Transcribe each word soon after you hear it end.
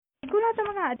ကုလသ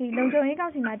မဂ္ဂလုံခြုံရေး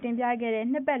ကောင်စီမှာတင်ပြခဲ့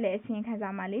တဲ့နှစ်ပတ်လည်အစီ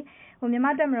ရင်ခံစာမှာလေမြန်မာ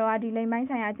တပ်မတော်ကလိမ်ပို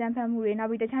င်းဆိုင်ရာအကြမ်းဖက်မှုတွေနောက်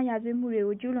ပြီးတခြားရာဇဝတ်မှု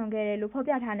တွေကိုကျူးလွန်ခဲ့တယ်လို့ဖော်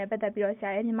ပြထားတဲ့ပတ်သက်ပြီးတော့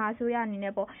ဆရာရဲ့မြန်မာအစိုးရ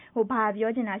အနေနဲ့ပေါ့ဘာ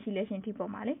ပြောချင်တာ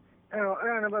ရှိလဲရှင်ဒီပေါ်မှာလေ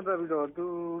အဲ့ဒါနဲ့ပတ်သက်ပြီးတော့သူ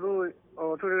တို့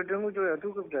ထွေထွေတွင်းမှုကျရဲ့အ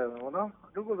ထူးကုတယ်ပေါ့နော်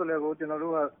အထူးကုတယ်ကို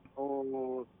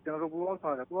ကျွန်တော်တို့ပူပေါ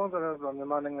င်းဆောင်တယ်ဆိုတော့မြန်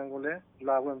မာနိုင်ငံကိုလည်း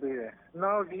လာဝင်ပေး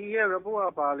တယ်နောက်ဒီရဲ့ report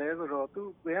ကပါလဲဆိုတော့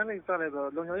သူဘယ်ကနေစလဲဆို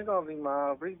တော့လုံခြုံရေးကောင်စီမှာ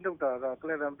brief လုပ်တာက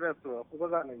Cleveland Press ဆိုတော့ဟို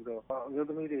ဘက်ကနေပြီးတော့အမျိုး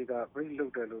သမီးတွေက brief လု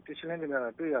ပ်တယ်လို့တရှင်းလင်းတင်ပြတာ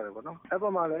တွေ့ရတယ်ပေါ့နော်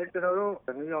အဲ့ပေါ်မှာလည်း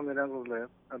ကျွန်တော်တို့နယူးယောက်မြို့တန်းကိုလည်း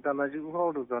တာမန်ကြီးဦးဟော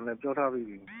က်တို့ကလည်းပြောထားပြီး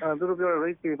ပြီသူတို့ပြောတဲ့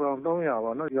rate ပေါင်း300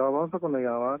ပေါ့နော်ရွာပေါင်း19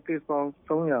ရွာပါ case ပေါင်း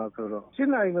300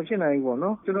ဆိုတော့ရှင်းနိုင်မဖြစ်နိုင်ဘူးပေါ့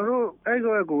နော်ကျွန်တော်တို့အဲ့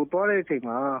ဆိုရက်ကိုတွားတဲ့အချိန်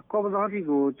မှာကော့ပ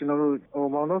စားတီကို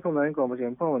ကျွန်တော်တို့မောင်တော်စုံတိုင်းကော်မရှ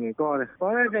င်ဖွဲ့ဝင်တွေတွား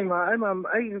တယ်တွားတဲ့အချိန်မှာအဲ့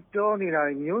မှာအဲ့ပြောနေတာ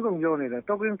မျိုးစုံပြောနေတယ်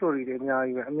talking story တွေအများ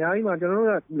ကြီးမှာကျွန်တော်တို့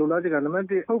ကလိုလားချက်ကနံပါတ်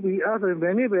1ဟုတ်ပြီအဲ့ဆိုရင်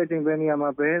ဘယ်နေ့ပဲအချိန်ဘယ်နေရာမှာ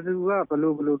ဘယ်သူက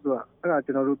ဘလို့ဆိုတာ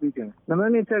အဲ့ဒါကျွန်တော်တို့သိချင်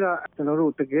တယ်နံပါတ်2ချက်ကကျွန်တော်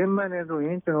တို့တကယ်မှန်တယ်ဆို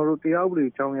ရင်ကျွန်တော်တို့တရားဥပဒေ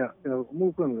အကြောင်းအရကျွန်တော်အ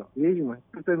မှုဖွင့်ပြီးတော့ရေးယူမယ်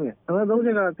သိမယ်နံပါတ်3ချ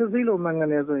က်ကစစ်စည်းလို့မှန်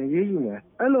ကန်တယ်ဆိုရင်ရေးယူမယ်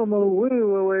အဲ့လို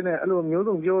မဟုတ်ဝဲနဲ့အဲ့လို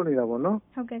မျိုးစုံပြောနေတာပေါ့နော်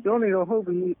ပြောနေတော့ဟုတ်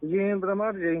ပြီအရင်ပထမ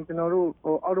တစ်ချိန်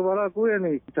ကျွန်တော်တို့အော်တိုဘာလ9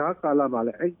ရက်နေ့ဂျားကာလမှာ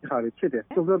လည်းအဲ့ခါတွေဖြစ်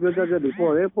တယ်သူပြောကြချက်တွေ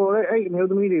ပေါ်တဲ့အဲ့အမျိုး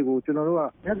သမီးတွေကိုကျွန်တော်တို့က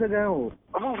ညစကန်ကို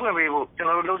အမှုဖွင့်ပေးဖို့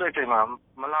ကျွန်တော်တို့လုပ်တဲ့အချိန်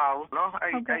မှာမလာဘူးเนา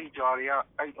ะအဲ့ကြွားတွေ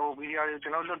ကအဲ့မီဒီယာတွေကျွ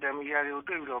န်တော်လွတ်တယ်မီဒီယာတွေ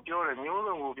ကိုတွေ့ပြီးတော့ပြောတယ်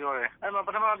မျိုးစုံကိုပြောတယ်အဲ့မှာ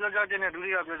ပထမပြောကြားချက်နဲ့ဒုတိ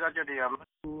ယပြောကြားချက်တွေ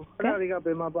ကအဲ့ဒါတွေက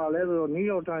ဘယ်မှာပါလဲဆိုတော့ New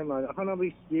York Times မှာအခဏ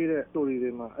ပြီးရေးတဲ့ story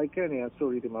တွေမှာအဲ့ကဲ့နေတဲ့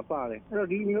story တွေမှာပါတယ်အဲ့တော့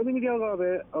ဒီမျိုးသမီးတယောက်ကပဲ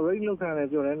arrange လုပ်ခံရတယ်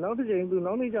ပြောတယ်နောက်တစ်ချိန်သူ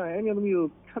နောက်နေ့ကျရင်အဲ့မျိုးသမီးကို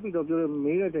ထပ်ပြီးတော့ပြောတယ်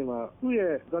မေးတဲ့အချိန်မှာသူ့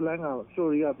ရဲ့ဇာတ်လမ်းက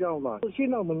story ကပြောင်းသွားရှ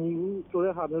င်းတော့မညီဘူးဆို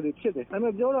တဲ့ဟာမျိုးတွေဖြစ်တယ်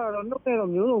အဲ့မဲ့ပြောတာတော့နှုတ်နဲ့တော့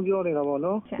မျိုးစုံပြောနေတာပေါ့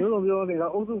နော်မျိုးစုံပြောနေတာ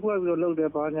အုပ်စုဖွဲ့ပြီးတော့လုပ်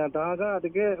တယ်ဘာညာဒါက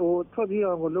တကယ်ထွက်ပြေး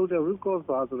အောင်ကိုလုပ်တဲ့ root cause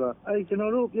ပါဆိုတာအဲ့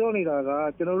ကျွန်တော်တို့ပြောနေတာက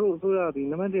ကျွန်တော်တို့အစိုး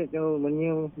ရဒီနံပါတ်1ကျွန်တော်တို့မငြ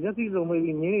င်းဘူးမျက်စိစုံမေး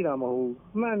ပြီးငြင်းနေတာမဟုတ်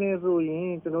ဘူးမှန်တယ်ဆိုရ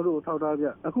င်ကျွန်တော်တို့အထောက်ထားပြ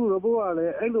အခု report ကလ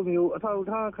ည်းအဲ့လိုမျိုးအထောက်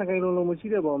ထားခိုင်ခိုင်လုံလုံမ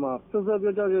ရှိတဲ့ပုံမှာစောစော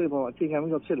ပြောကြတဲ့ပုံအခြေခံ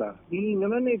ပြီးတော့ဖြစ်လာဒီနံ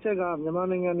ပါတ်2ချက်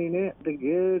ကမြန်မာနိုင်ငံအနေနဲ့တက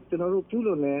ယ်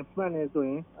ကျွန်တော်တို့ကျူးလွန်နေမှန်တယ်ဆိုရ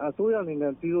င်အစိုးရ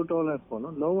အနေနဲ့ zero tolerance ပေါ့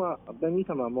နော်လုံးဝပ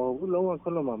န်းကြီးဆံမှာမဟုတ်ဘူးလုံး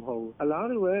ဝခွင့်လွှတ်မှာမဟုတ်ဘူးအလား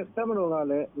တူပဲတပ်မတော်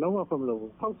ကလည်းလုံးဝခွင့်မ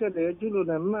လွှတ်ဘူးဖောက်ချက်တယ်ကျူးလွန်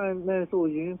နေမှန်တယ်ဆို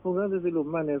ရင်ပုံစံစစ်စစ်လို့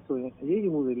မှန်တယ်ဆိုရင်အ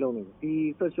ရေးယူမှုတွေလုပ်နေတယ်ဒီ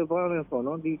sexual violence ပေါ့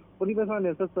နော်ဒီပဋိပက္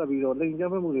ခနဲ့ဆက်ဆက်ပြီးတော့လိင်ကြ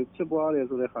မ်းဖက်မှုတွေဖြစ်ပွား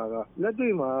တယ်ဆိုတဲ့ခါက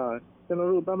လက်တွေ့မှာ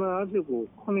ကျွန်တော်တို့တာမန်အားဖြင့်ကို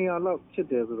900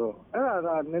လောက်ဖြစ်တယ်ဆိုတော့အဲ့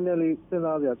ဒါကနည်းနည်းလေးစဉ်း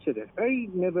စားစရာဖြစ်တယ်အဲ့ဒီ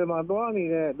level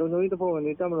မှာသွားနေတဲ့လုံခြုံရေးတပ်ဖွဲ့ဝင်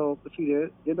တွေတပ်မတော်ရှိ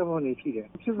တယ်ရဲတပ်ဖွဲ့ဝင်တွေရှိတယ်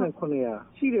ဖြစ်စဉ်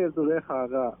900ရှိတယ်ဆိုတဲ့ခါ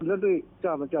ကလက်တွေ့ကြ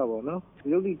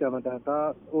မကြပါနော်ရုပ်တိကြမ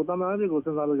တန်ဒါတာမန်အားဖြင့်ကိုစ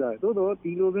ဉ်းစားလို့ရတယ်သို့တော့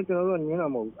ဒီလိုမျိုးကျွန်တော်တို့ကငင်းတာ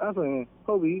မဟုတ်ဘူးအဲ့ဆို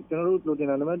ရင်ဟုတ်ပြီကျွန်တော်တို့လိုချင်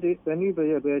တာနံပါတ်1ဘယ်န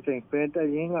ည်းပဲရဲ့ဘယ်အချိန်ဘယ်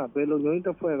တက်ရင်းကဘယ်လုံခြုံရေးတ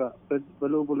ပ်ဖွဲ့ကဘယ်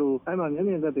လိုအဲ့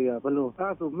မှာမျက်မြင်သက်တွေကဘယ်လို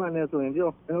အဲ့ဆိုမှန်တယ်ဆို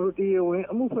ရင်ပြောကျွန်တော်တို့တရား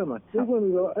ဝင်အမှုဖွင့်မှာကျုပ်ဖွ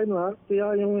င့်ပြီးတော့အဲ့မှာတ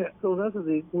ရားရုံးရဲ့စုံစမ်းစစ်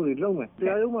ဆေးမှုတွေလုပ်မယ်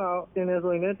တရားရုံးမှာတင်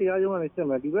တယ်ဆိုရင်လည်းတရားရုံးကနေ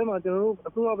စစ်မယ်ဒီဘက်မှာ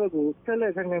ကျွန်တော်တို့အစိုးရဘက်ကိုဆက်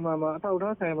လက်ခိုင်ခိုင်မာမာအထောက်အ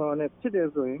ထားဆိုင်ပါနဲ့ဖြစ်တယ်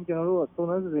ဆိုရင်ကျွန်တော်တို့က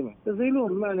စုံစမ်းစစ်ဆေးမယ်စစ်ဆေးလို့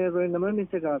မှန်တယ်ဆိုရင်နံပါတ်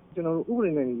2ချက်ကကျွန်တော်တို့ဥပ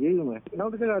ဒေနဲ့ရေးယူမယ်နော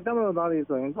က်တစ်ချက်ကတပ်မတော်သားတွေ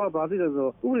ဆိုရင်တော့ဘာဖြစ်လဲ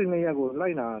ဆိုတော့ဥပဒေနဲ့ရက်ကို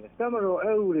လိုက်နာရတယ်တပ်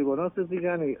မတော်အဲ့ဥပဒေပေါ့နော်စစ်စည်းက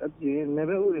မ်းတွေအပြင်နယ်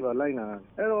ဘက်ဥပဒေပါလိုက်နာရတယ်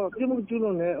အဲ့တော့ပြစ်မှုကျူးလွ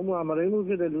န်တဲ့အမှုမရိ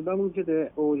မှုဖြစ်တဲ့လူသားမှုဖြစ်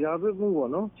တဲ့ရာဇဝတ်မှုပေါ့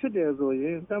နော်ဖြစ်တယ်ဆို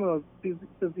ရင်တပ်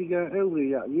မတော်စစ်စည်းကမ်းအဲ့ဥ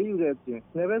ပဒေရရေးယူတဲ့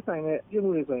အပြင်နယ်ဘက်ဆိုင်တဲ့ပြစ်မှု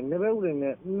တွေဆိုရင်နယ်ဘက်ဥ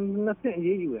ပဒေနဲ့နှစ်ဆင့်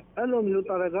ရေးယူတယ်အဲ့လို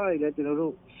မျိုးတာရကတွေလည်း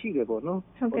ကျွန်တော်တို့ရှိ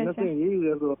တယ်ပေါ့နော်နှစ်ဆင့်ရေးယူ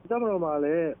တယ်ဆိုတော့တပ်မတော်မှာလ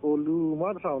ည်းလူမ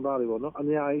တစ်ထောင်သားတွေပေါ့နော်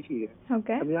အများကြီးရှိ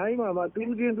တယ်အများကြီး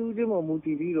မှာတူးချင်းပေါ်မူတ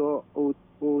ည်ပြီးတော့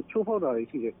ချိုးဖောက်တာ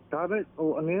တွေရှိ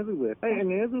တယ်ဒါပဲအနည်းစုပဲအဲ့အ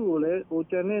နည်းစုကိုလ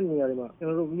ည်းကျန်တဲ့နေရာတွေမှာ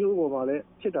ကျွန်တော်တို့မြို့ပေါ်မှာလ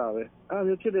ည်းဖြစ်တာပဲအဲ့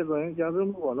လိုဖြစ်တယ်ဆိုရင်ကြာစ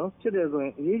မှုပေါ့နော်ဖြစ်တယ်ဆိုရ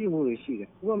င်အရေးယူမှုတွေရှိတယ်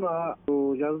ဥပမာ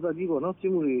ရာဇသတ်ကြီးပေါ့နော်ဖြ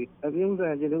စ်မှုတွေအပြင်း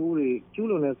ထန်ခြင်း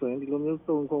တွေကျူးလွန်နေဆိုရင်ဒီလို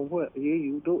မျိုးစုံခုံဖွဲ့အ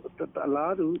ရေးယူတို့အ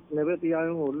လားတူနယ်ဘက်တ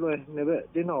ရားရုံးကိုလွှဲနယ်ဘက်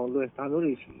အကျဉ်းထောင်ကိုလွှဲဒါ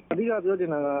မျိုးတွေရှိတယ်အဓိကပြောချင်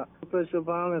တာက sexual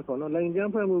violence ပေါ့နော်လိင်ကြ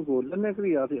မ်းဖက်မှုကိုလက်နက်ကိ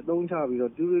ရိယာဖြင့်အသုံးချပြီးတော့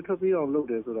ဒူတွေထွက်ပြေးအောင်လုပ်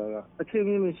တယ်ဆိုတာကအချ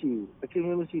င်းချင်းမရှိဘူးအချ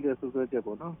င်းချင်းမရှိတဲ့ဆွဆွဲချက်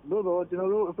ပေါ့နော်သို့တော့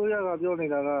ကျွန်တော်တို့အစိုးရကပြောနေ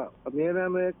တာကအများ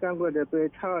အားပဲကန့်ကွက်တယ်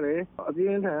ပယ်ချတယ်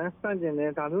အပြင်းထန်စန့်ကျင်တ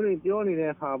ယ်ဒါမျိုးတွေပြောနေ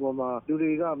တဲ့ဟာပေါ်မှာလူ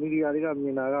တွေကမီဒီယာတွေကမြ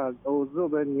င်တာကသူ့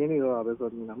ပဲမြင်နေတော့တာပဲ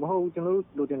ဆိုတော့မြင်တာမဟုတ်ဘူးကျွန်တော်တို့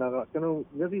လိုချင်တာက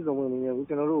ကျွန်တော်မျက်စိစုံဝင်နေဘူး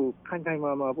ကျွန်တော်တို့ခိုင်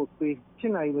ခိုင်မာမာပို့ပေးဖြ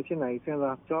စ်နိုင်မဖြစ်နိုင်စ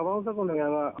ဉ်းစားကြွားပေါင်း19ရာ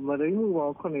ကမရင်းမှုပေါ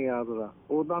င်း900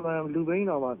ဆိုတာတာမန်လူဘိ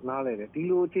န်းတော်မှာနားလဲတယ်ဒီ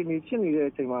လိုအခြေအနေဖြစ်နေတဲ့အ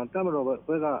ချိန်မှာတပ်မတော်ဘက်က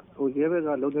ရဲဘက်က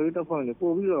လုံခြုံရေးတပ်ဖွဲ့တွေ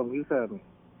ပို့ပြီးတော့မြူးဆက်ရ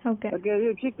မယ်ဟုတ်ကဲ့အကယ်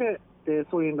၍ဖြစ်ခဲ့တယ်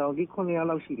ဆိုရင်တော့ဒီ900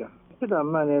လောက်ရှိ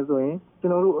လားဖြစ်တာမှန်တယ်ဆိုရင်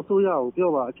ကျွန်တော်တို့အစိုးရကိုပြော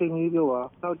ပါအချိန်ကြီးပြောပါ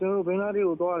နောက်ကျွန်တော်တို့ဘင်္ဂလားဒေ့ရှ်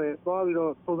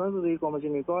ကိုသွားပြီးတော့စုံစမ်းစစ်ဆေးကော်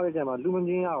မရှင်တွေသွားတဲ့ချိန်မှာလူမ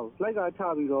မြင်ရဘူးလိုက်ကချ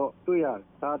ပြီးတော့တွေ့ရတယ်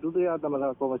ဒါဒုတိယသမ္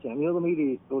မတကော်မရှင်အမျိုးသမီးတွေ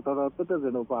ဒေါက်တာတက်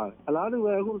စင်တို့ပါတယ်အလားတူ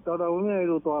ပဲအခုဒေါက်တာဝင်းမြတ်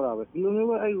တို့သွားတာပဲဒီလိုမျိုး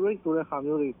ပဲအဲ့ rate ဆိုတဲ့ဟာ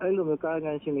မျိုးတွေအဲ့လိုမျိုးကာယ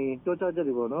ကံရှင်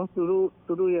တွေကြောချချက်တွေပေါ့နော်သူ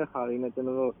တို့ရဲ့ဟာတွေနဲ့ကျွန်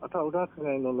တော်တို့အထောက်အထား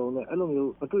ခိုင်လုံနဲ့အဲ့လိုမျိုး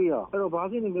မတွေ့ရအောင်အဲ့တော့ဘာ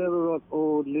ဖြစ်နေလဲ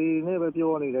ဆိုတော့လေနဲ့ပဲပြော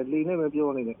နေ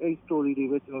တယ်အဲ့ story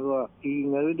တွေပဲကျွန်တော်တို့ကဒီ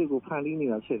narrative ကိုဖန်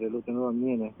တီးနေတာဖြစ်တယ်လို့ကျွန်တော်တို့ကမြ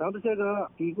င်တယ်နောက်တစ်ချက်က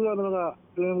ဒီကုလသမဂ္ဂ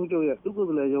တွင်းမှုချုပ်ရဲ့သူ့ကိုယ်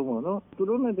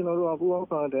စားလှယ်ရုံးပေါ့နော်သူတို့နဲ့ကျွန်တော်တို့ကပူးပေါ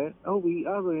င်းဆောင်တဲ့ဟုတ်ပြီ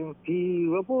အဲ့ဆိုရင်ဒီ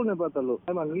report နဲ့ပတ်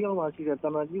သက်လို့အဲ့မှာနယူးယောက်မှာရှိတဲ့တ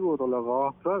မန်ကြီးကိုတော့လည်းကော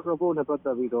drug report နဲ့ပတ်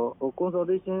သက်ပြီးတော့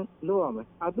consultation လုပ်ရမယ်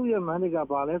သူ့ရဲ့ mandate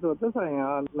ကဘာလဲဆိုတော့သက်ဆိုင်ရာ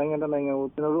နိုင်ငံတနိုင်ငံကို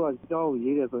ကျွန်တော်တို့ကကြောက်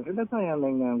ရေးတယ်ဆိုရင်သက်ဆိုင်ရာ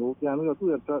နိုင်ငံကိုပြန်ပြီးတော့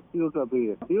သူ့ရဲ့ drug ပေးတ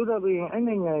ယ်ပြီးရင်အဲ့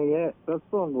နိုင်ငံရဲ့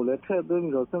response ကိုလည်းထည့်သွင်း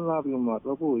ပြီးတော့စဉ်းစားပြီးမှ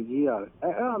report ကိုရေးရတယ်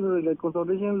အဲ့အမျိုးတွေလည်း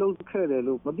consultation လုပ်ခဲ့တယ်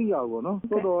လို့မသိရ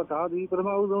ဘူးပေါ့နော်ဆိုတော့ဒါဒီပထ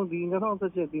မဦးဆုံးဒီ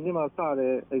2017ဒီနေ့မှာ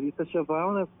စတဲ့ဒီ sexual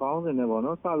violence ဘောင်းစင်နဲ့ပေါ့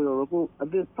နော်စပြီးတော့ report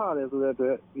အသစ်စတယ်ဆိုတဲ့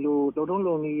အတွက်ဒီလိုတော်ထုံး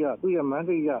လုံနည်းရသူ့ရဲ့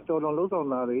mandate ရတော်တော်လုံးဆောင်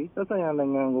တာတွေသက်ဆိုင်ရာနို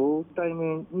င်ငံကိုတိုင်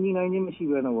ပင်ညှိနှိုင်းခြင်းမရှိ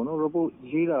ဘဲနဲ့ပေါ့နော် report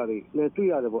ရေးတာတွေလည်းတွေ့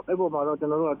ရတယ်ပေါ့အဲ့ပေါ်မှာတော့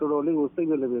ကျွန်တော်တို့ကတော်တော်လေးကိုစိတ်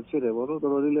လည်းဖြစ်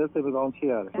တယ်ပေါ့နော်တော်တော်လေးလည်းစိတ်မကော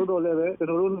င်းဖြစ်ရတယ်တိုးတော်လည်းပဲကျွန်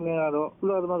တော်တို့နိုင်ငံကတော့ကု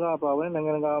လသမဂ္ဂပါဝင်နိုင်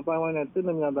ငံတကာအပိုင်းဝိုင်းနဲ့တည်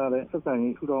မြဲတဲ့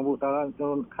ဆက်ဆံရေးထူထောင်ဖို့ဒါက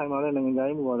ကျွန်တော်ခိုင်မာတဲ့နိုင်ငံခြား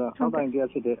ရေးမူဝါဒအောက်တိုင်တရား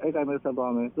ဖြစ်တယ်အဲ့တိုင်းပဲ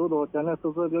ဆက်သွားမယ်တိုးတော်ကျန်တဲ့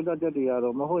social ပြောကြားချက်တွေက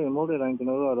တော့မဟုတ်ရင်မဟုတ်တဲ့တိုင်း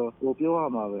ကျွန်တော်တို့ကတော့ဟိုပြောရ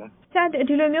မှာပဲဆရာ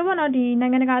ဒီလိုမျိုးပေါ့နော်ဒီ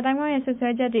နိုင်ငံတကာအတိုင်းဝိုင်းရဲ့ဆွ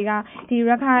ဆွဲချက်တွေ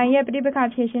ကဒီရခိုင်ရဲ့ပဋိပက္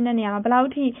ခဖြေရှင်းတဲ့နေရာမှာဘယ်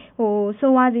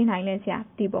လောက်ထိဆိုးဝါးစေနိုင်လဲဆရာ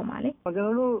ဒီပုံမှာလေ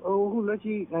ကျွန်တော်တို့အခု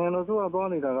လက်ရှိနိုင်ငံတော်ဆိုသွား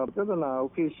နေတာကပြဿနာ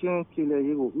ကိုဖြေရှင်းဖြေ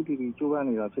လည်ရေးကို UTP ကြိုးပ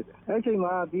မ်းနေတာဖြစ်တယ်အဲ့အ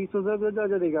ချိန်မှာဒီ social ပြောကြား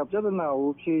ချက်တွေကပြဿနာကို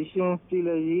ဖြေရှင်းဖြေလ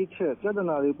ည်ရေးထက်ပြ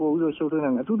ဿနာတွေပို့ပြီးတော့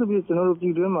ရှုပ်ထွေးနိုင်တယ်အထူးသဖြင့်ကျွန်တော်တို့ပြ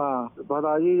ည်တွင်းမှာဘာ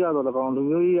သာရေးရတော့လည်းကောင်းလူ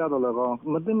မျိုးရေးရတော့လည်းကော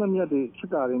င်းမသိမမြတ်တွေဖြစ်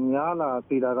တာ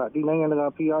တွေများလာသေးတာကဒီနိုင်ငံ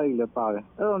တကာဖိအားတွေလည်းပါတယ်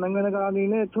အဲ့တော့နိုင်ငံတကာအနေ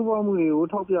နဲ့ထိုးပေါက်မှုတွေ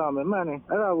ကိုထောက်ပြရမယ်မှန်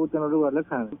တယ်အဲ့ဒါကိုကျွန်တော်တို့ကလက်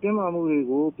ခံတယ်တင်းမာမှု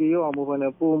တွေကိုပြေရောအောင်မဟုတ်ဘဲ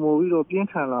နဲ့ပုံမိုပြီးတော့ပြင်း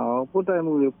ထန်လာအောင်ပို့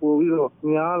တိုက်မှု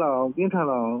တွေပို့ပြီးတော့များလာအောင်ပြင်းထန်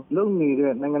လာအောင်လုပ်နေတဲ့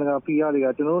နိုင်ငံတကာဖိအားတွေ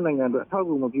ကကျွန်တော်တို့နိုင်ငံအတွက်အထောက်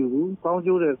အကူမပြုဘူးကောင်း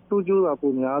ကျိုးတဲ့ဆိုး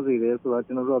ကျိုးတာပိုများစေတယ်ဆိုတာ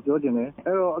ကျွန်တော်တို့ကပြောချင်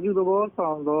တယ်အဲ့တော့အပြုသဘော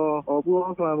ဆောင်တော့ပူအော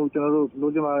င်ဆောင်မှု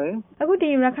ကျွန်တော်တို့လိုချင်ပါတယ်အခုဒီ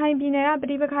ရခိုင်ပြည်နယ်က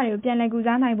ပဋိပက္ခတွေကိုပြန်လည်ကု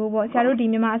စားနိုင်ဖို့ပေါ့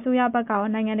ဆရာတို့ဒီမြန်မာအစိုးရဘက်ကရော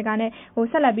နိုင်ငံတကာ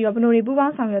နဲ့ဆက်လက်ပြီးတော့ဘယ်လိုတွေပူးပေါ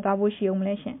င်းဆောင်ရွက်သွားဖို့ရှိအောင်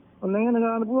မလဲရှင်နိုင်ငံ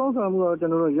တကာပူးပေါင်းဆောင်မှုတော့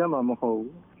ကျွန်တော်တို့ရမှာမဟုတ်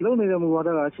ဘူးလုပ်နေတဲ့မူဝါ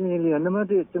ဒကအချင်းချင်းလေးကနံပါတ်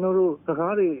1ကျွန်တော်တို့စ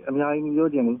ကားတွေ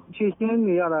အများကြီးပြောချင်တယ်ဖြည့်ရှင်း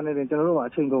နေရတာနဲ့ကျွန်တော်တို့က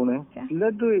အချိန်ကုန်တယ်လ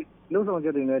က်တွေ့လုံဆောင်ချ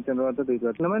က်တွေနဲ့ကျွန်တော်တို့တက်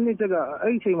တည်ပြောနံပါတ်2ချက်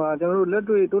ကအဲ့ဒီအချိန်မှာကျွန်တော်တို့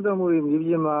လက်တွေ့တိုးတက်မှုတွေ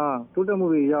မြေပြင်မှာတိုးတက်မှု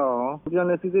တွေရ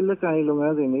အောင်ပြန်လည်စစ်စစ်လက်ခံရေးလုပ်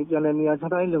ငန်းစဉ်တွေပြန်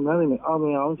လည်နေရာချထားရေးလုပ်ငန်းစဉ်တွေအောင်မြ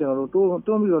င်အောင်ကျွန်တော်တို့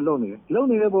တွန်းပြီးတော့လုပ်နေတယ်လုပ်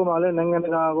နေတဲ့ပုံမှာလည်းနိုင်ငံ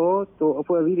တကာကို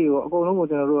အဖွဲ့အစည်းတွေကိုအကုန်လုံးကို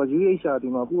ကျွန်တော်တို့က UHRD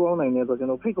မှာပူးပေါင်းနိုင်တယ်ဆိုတော့ကျွန်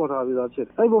တော်ဖိတ်ခေါ်ထားပြီးသားဖြစ်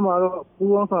တယ်အဲ့ဒီပုံမှာတော့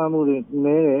ပူးပေါင်းဆောင်မှုတွေ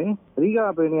နည်းတယ်အဓိ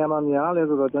ကဘယ်နေရာ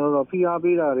မှာများလဲဆိုတော့ကျွန်တော်တို့ဖိအား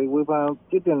ပေးတာတွေဝေ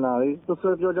ဖန်ပြစ်တင်တာ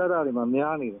တွေဆွဆွဲပြောကြားတာတွေမှာ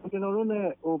များနေတယ်ကျွန်တော်တို့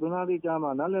နဲ့ဘင်္ဂလားဒေ့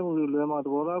ရှ်ကြားမှာနားလည်မှုတွေလွဲမှာ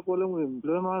သဘောထားကွဲလွဲမှု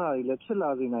တွေလွဲမှားတာတွေလ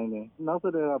ည်းဖြစ်လာစေနိုင်တယ်နောက်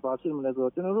ဆက်တွဲကဘာဖြစ်မလဲ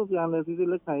ဆိုတော့ကျွန်တော်တို့ပြန်လည်စစ်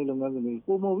စစ်လက်ခံရေးလုပ်ငန်းစဉ်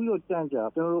တွေပုံမပြီးတော့ကြန့်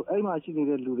ကြာကျွန်တော်တို့အဲ့မှာ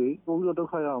ရှိနေတဲ့လူ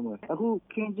တွေပို့ပြီးတော့ဒုက္ခရောက်မယ်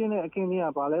အခုခင်းကျင်းတဲ့အခင်းကြီး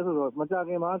ကဘာလဲဆိုတော့မကြခ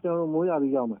င်မှာကျွန်တော်တို့မိုးရာသီ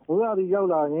ရောက်မယ်မိုးရာသီ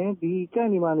ရောက်လာရင်ဒီကန့်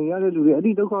နေမှာနေရတဲ့လူတွေ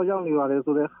အတိဒုက္ခရောက်နေပါတယ်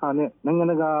ဆိုတဲ့ခါနဲ့နိုင်ငံ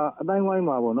တကာအတိုင်းဝိုင်း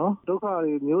မှာပေါ့နော်ဒုက္ခ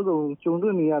တွေမျိုး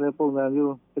စုံကြုံတွေ့နေရတဲ့ပုံစံ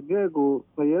မျိုးတကယ်ကို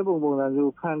မရဲပုံစံ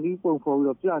မျိုးဖန်တီးပုံဖော်ပြီး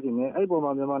တော့ပြချင်တယ်အဲ့ပေါ်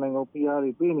မှာမြန်မာနိုင်ငံဖိ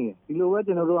အားတွေပေးနေတယ်ဒီ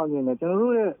လိုပဲကျွန်တော်တို့အမြင်နဲ့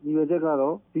ကျွန်တော်တို့ရဲ့ရည်ရွယ်ချက်က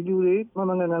တော့ဒီလူ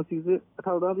တွေမှန်မှန်ကန်ကန်စီစစ်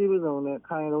အထောက်အထားပြည့်စုံ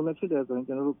နဲ့ခိုင်လုံနဲ့ဖြစ်တယ်ဆို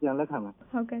ရင်ကျွန်တော်တို့ပြန်လက်ခံမယ်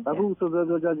ဟုတ်ကဲ့အခု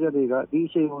ဆိုပြောကြားချက်တွေကဒီအ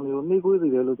ချိန်ပုံတွေကို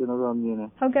နှိကွေးစေတယ်လို့ကျွန်တော်တို့အမြင်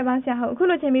တယ်ဟုတ်ကဲ့ပါဆရာဟုတ်အခု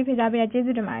လိုချိန်ပြီးဖြေကြားပေး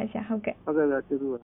ရကျေးဇူးတင်ပါတယ်ဆရာဟုတ်ကဲ့ဟုတ်ကဲ့ကျေးဇူးပါ